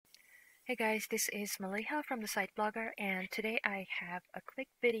Hey guys, this is Maliha from the site Blogger, and today I have a quick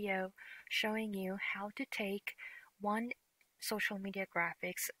video showing you how to take one social media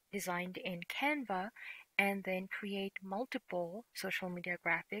graphics designed in Canva and then create multiple social media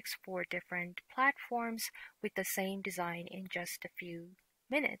graphics for different platforms with the same design in just a few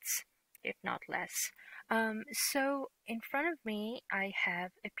minutes, if not less. So in front of me, I have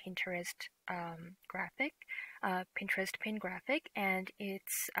a Pinterest graphic, Pinterest pin graphic, and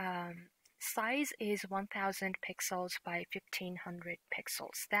its size is 1000 pixels by 1500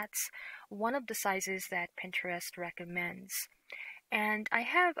 pixels. That's one of the sizes that Pinterest recommends. And I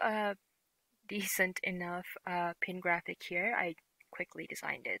have a decent enough pin graphic here. I quickly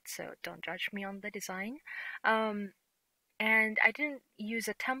designed it, so don't judge me on the design. Um, and I didn't use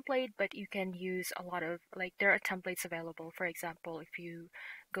a template, but you can use a lot of, like, there are templates available. For example, if you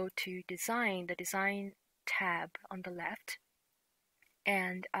go to design, the design tab on the left,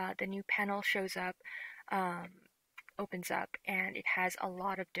 and the new panel shows up, um, opens up, and it has a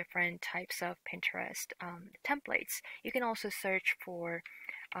lot of different types of Pinterest templates. You can also search for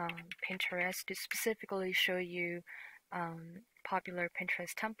Pinterest to specifically show you popular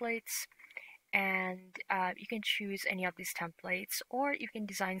Pinterest templates, and you can choose any of these templates, or you can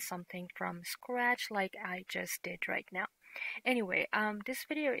design something from scratch like I just did right now. Anyway, this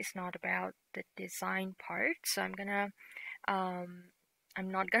video is not about the design part, so um, I'm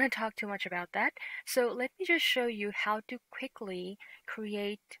not going to talk too much about that. So let me just show you how to quickly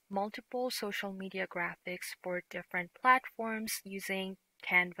create multiple social media graphics for different platforms using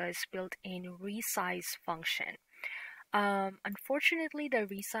Canva's built-in Resize function. Unfortunately, the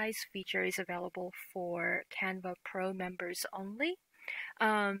Resize feature is available for Canva Pro members only.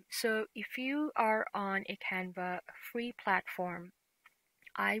 So if you are on a Canva free platform,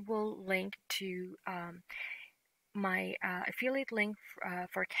 I will link to my affiliate link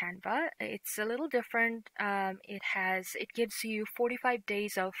for Canva. It's a little different. It gives you 45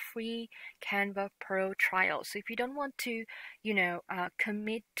 days of free Canva Pro trial. So if you don't want to,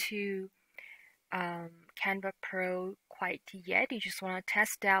 commit to Canva Pro quite yet, you just want to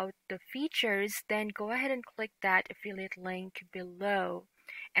test out the features, then go ahead and click that affiliate link below,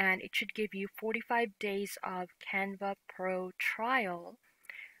 and it should give you 45 days of Canva Pro trial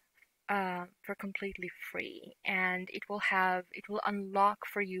for completely free, and it will unlock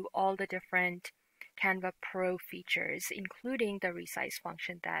for you all the different Canva Pro features, including the resize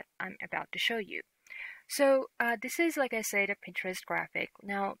function that I'm about to show you. So this is, like I said, a Pinterest graphic.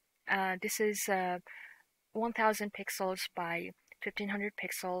 Now this is 1000 pixels by 1500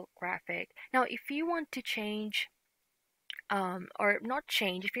 pixel graphic. Now if you want to change or not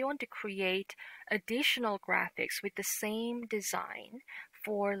change, if you want to create additional graphics with the same design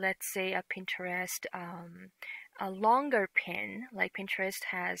for, let's say, a Pinterest, a longer pin, like Pinterest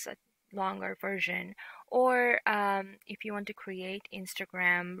has a longer version, or if you want to create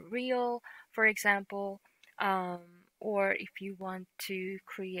Instagram Reel, for example, or if you want to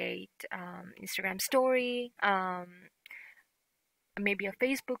create Instagram Story, maybe a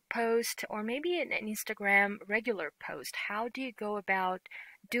Facebook post, or maybe an Instagram regular post. How do you go about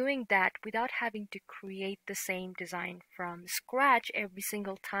doing that without having to create the same design from scratch every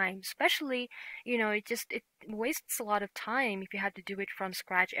single time? Especially, it wastes a lot of time if you have to do it from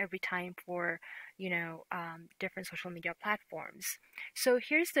scratch every time for, different social media platforms. So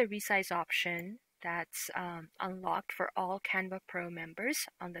here's the resize option that's unlocked for all Canva Pro members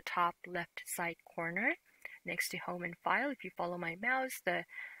on the top left side corner next to home and file. If you follow my mouse, the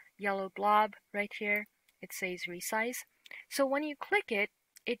yellow blob right here, it says resize. So when you click it,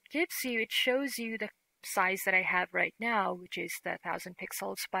 it shows you the size that I have right now, which is the 1000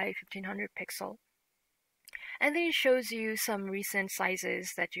 pixels by 1500 pixel. And then it shows you some recent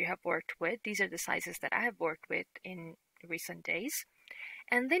sizes that you have worked with. These are the sizes that I have worked with in recent days.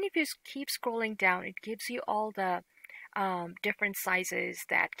 And then if you keep scrolling down, it gives you all the different sizes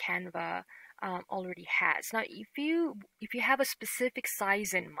that Canva already has. Now, if you have a specific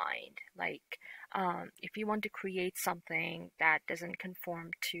size in mind, like if you want to create something that doesn't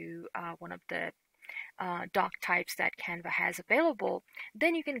conform to one of the doc types that Canva has available,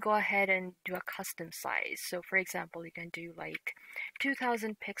 then you can go ahead and do a custom size. So, for example, you can do like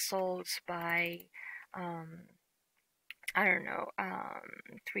 2000 pixels by I don't know,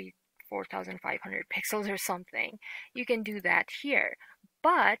 4500 pixels or something. You can do that here.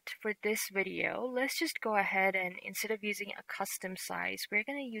 But for this video, let's just go ahead and instead of using a custom size, we're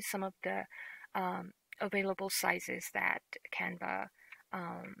going to use some of the available sizes that Canva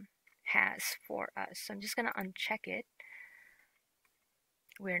has for us. So I'm just going to uncheck it.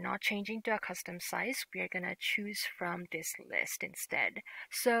 we're not changing to a custom size. We are gonna choose from this list instead.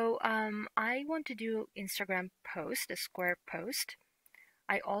 So I want to do Instagram post, a square post.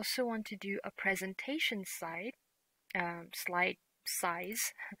 I also want to do a presentation slide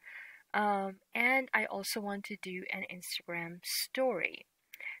size, and I also want to do an Instagram story.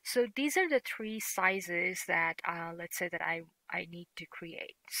 So these are the three sizes that let's say that I need to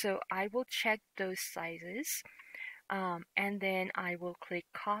create. So I will check those sizes, and then I will click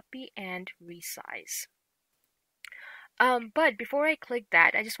copy and resize. But before I click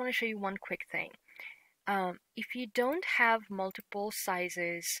that, I just want to show you one quick thing. If you don't have multiple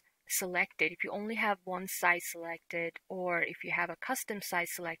sizes selected, if you only have one size selected, or if you have a custom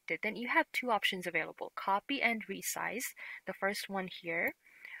size selected, then you have two options available: copy and resize, the first one here,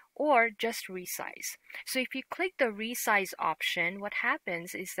 or just resize. So if you click the resize option, what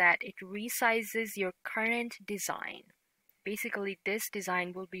happens is that it resizes your current design. Basically, this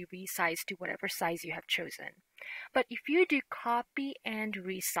design will be resized to whatever size you have chosen. But if you do copy and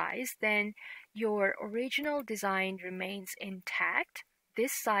resize, then your original design remains intact.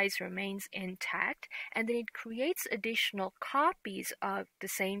 This size remains intact, and then it creates additional copies of the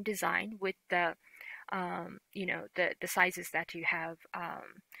same design with the the sizes that you have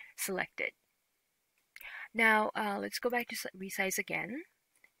selected. Now let's go back to resize again,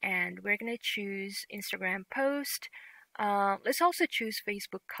 and we're going to choose Instagram post. Let's also choose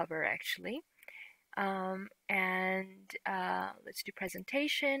Facebook cover actually. Let's do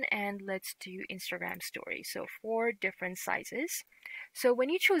presentation, and let's do Instagram story. So 4 different sizes. So when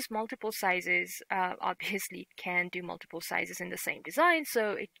you choose multiple sizes, obviously it can do multiple sizes in the same design,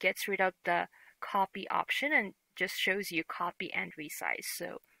 so it gets rid of the copy option and just shows you copy and resize.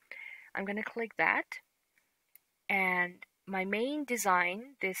 So I'm going to click that, and my main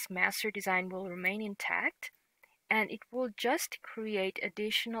design, this master design, will remain intact, and it will just create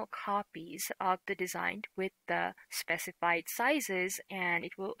additional copies of the design with the specified sizes, and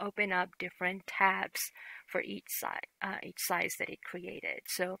it will open up different tabs for each size that it created.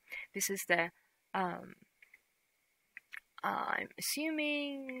 So this is the I'm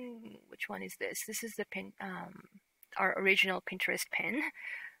assuming, which one is this? This is the pin, our original Pinterest pin,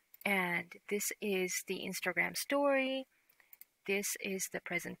 and this is the Instagram story. This is the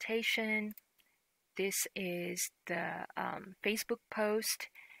presentation. This is the Facebook post,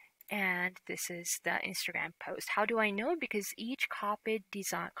 and this is the Instagram post. How do I know? Because each copied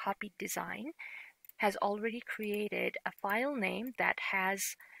design has already created a file name that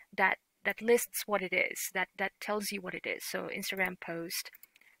has that lists what it is, that tells you what it is. So Instagram post,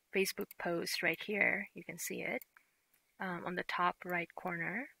 Facebook post, right here, you can see it on the top right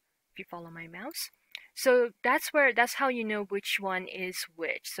corner if you follow my mouse. So that's how you know which one is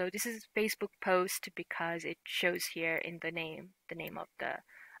which. So this is Facebook post because it shows here in the name of the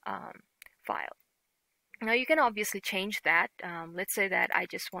file. Now you can obviously change that. Let's say that I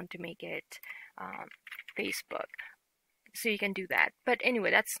just want to make it Facebook. So you can do that. But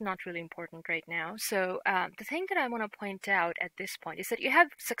anyway, that's not really important right now. So the thing that I want to point out at this point is that you have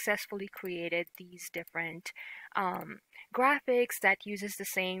successfully created these different graphics that uses the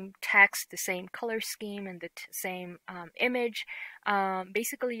same text, the same color scheme, and the same image.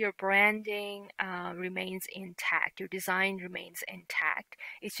 Basically, your branding remains intact. Your design remains intact.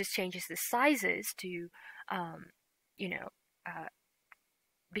 It just changes the sizes to,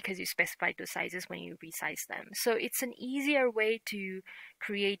 because you specified those sizes when you resize them. So it's an easier way to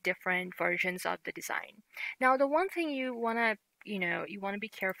create different versions of the design. Now, the one thing you want to be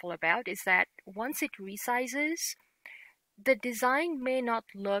careful about is that once it resizes, the design may not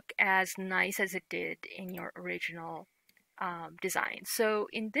look as nice as it did in your original design. So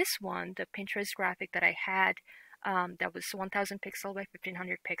in this one, the Pinterest graphic that I had, that was 1000 pixel by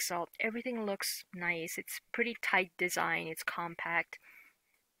 1500 pixel, everything looks nice. It's pretty tight design. It's compact.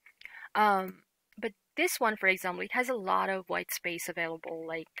 But this one, for example, it has a lot of white space available,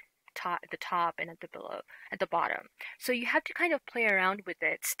 like at the top and at the bottom. So you have to kind of play around with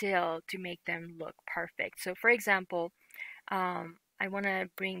it still to make them look perfect. So for example, I want to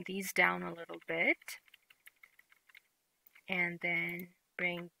bring these down a little bit, and then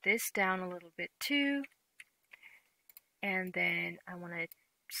bring this down a little bit too, and then I want to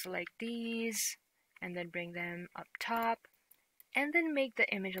select these and then bring them up top, and then make the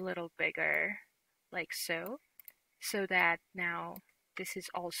image a little bigger, like so that now this is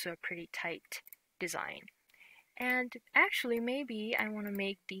also a pretty tight design. And actually, maybe I want to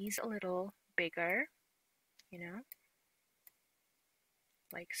make these a little bigger,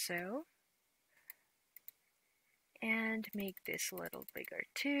 like so, and make this a little bigger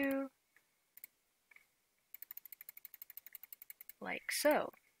too, like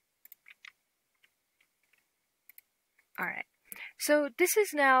so. All right. So this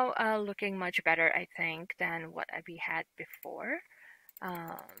is now looking much better, I think, than what we had before.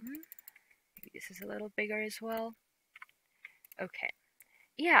 Maybe this is a little bigger as well. Okay.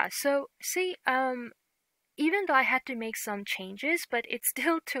 Yeah, so see, even though I had to make some changes, but it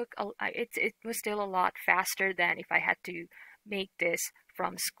still took it was still a lot faster than if I had to make this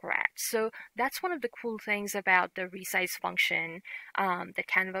from scratch. So that's one of the cool things about the resize function that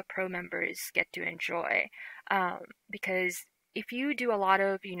Canva Pro members get to enjoy, because if you do a lot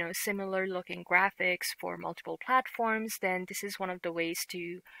of similar looking graphics for multiple platforms, then this is one of the ways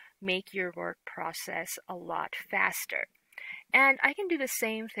to make your work process a lot faster. And I can do the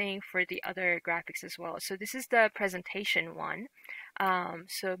same thing for the other graphics as well. So this is the presentation one.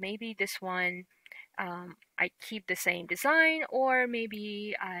 So maybe this one I keep the same design, or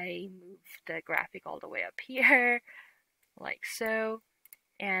maybe I move the graphic all the way up here, like so,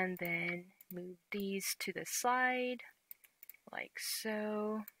 and then move these to the side, like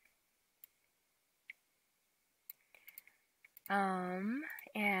so.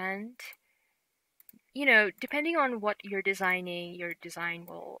 And depending on what you're designing, your design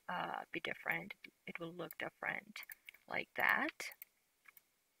will be different. It will look different, like that.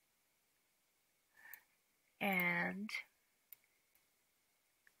 And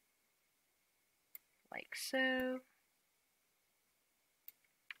like so.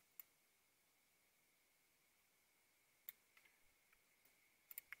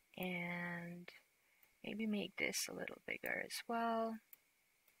 And maybe make this a little bigger as well.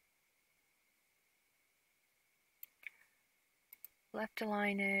 Left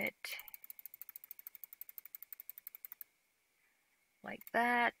align it like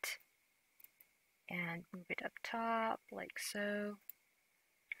that, and move it up top like so.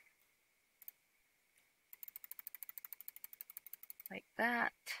 Like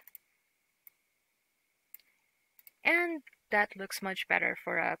that. And that looks much better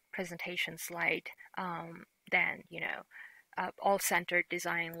for a presentation slide than, all-centered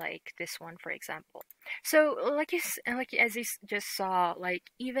design like this one, for example. So, like as you just saw, like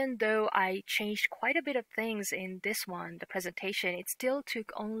even though I changed quite a bit of things in this one, the presentation, it still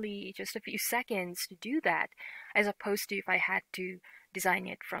took only just a few seconds to do that, as opposed to if I had to design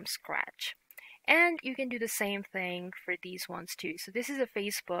it from scratch. And you can do the same thing for these ones too. So this is a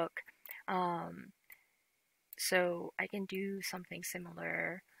Facebook. So I can do something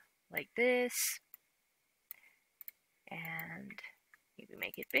similar like this, and maybe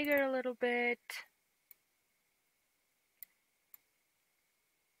make it bigger a little bit.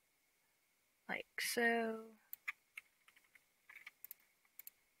 Like so.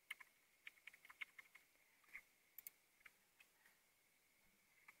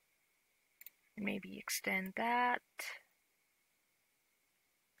 Maybe extend that.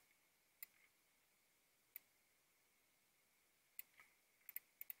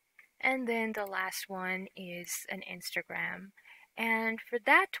 And then the last one is an Instagram. And for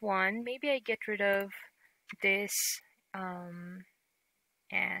that one, maybe I get rid of this and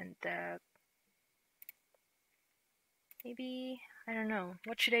maybe, I don't know,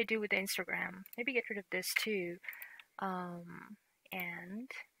 what should I do with the Instagram? Maybe get rid of this too. And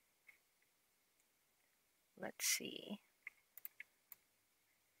let's see.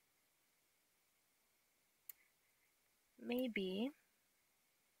 Maybe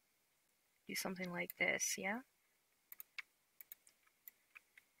do something like this, yeah?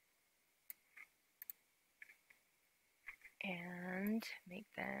 And make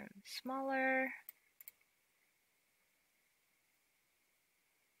them smaller.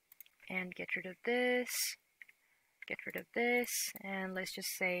 And get rid of this. Get rid of this. And let's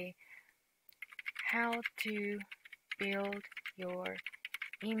just say how to build your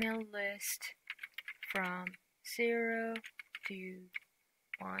email list from 0 to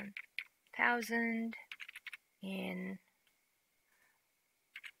 1,000 in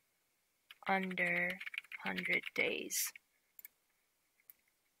under 100 days.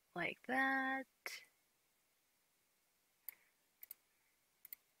 Like that.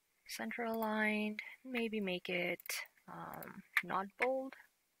 Center aligned. Maybe make it not bold.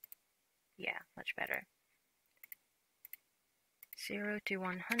 Yeah, much better. 0 to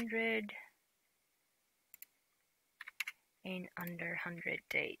 100 in under 100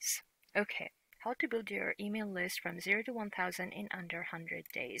 days. Okay, how to build your email list from 0 to 1,000 in under 100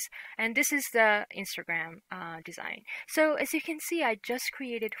 days. And this is the Instagram design. So as you can see, I just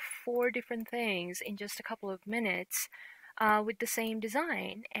created 4 different things in just a couple of minutes with the same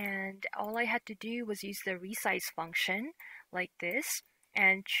design. And all I had to do was use the resize function like this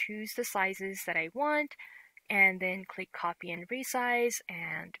and choose the sizes that I want, and then click copy and resize,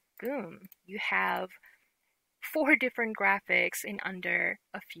 and boom, you have 4 different graphics in under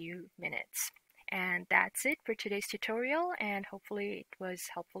a few minutes. And that's it for today's tutorial, and hopefully it was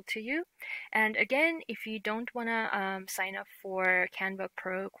helpful to you. And again, if you don't want to sign up for Canva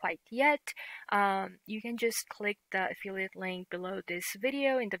Pro quite yet, you can just click the affiliate link below this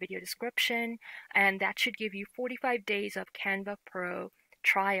video in the video description, and that should give you 45 days of Canva Pro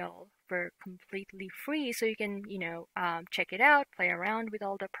trial for completely free, so you can check it out, play around with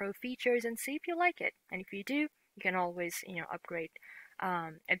all the pro features and see if you like it. And if you do, you can always upgrade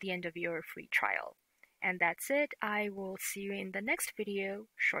at the end of your free trial. And that's it. I will see you in the next video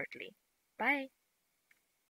shortly. Bye.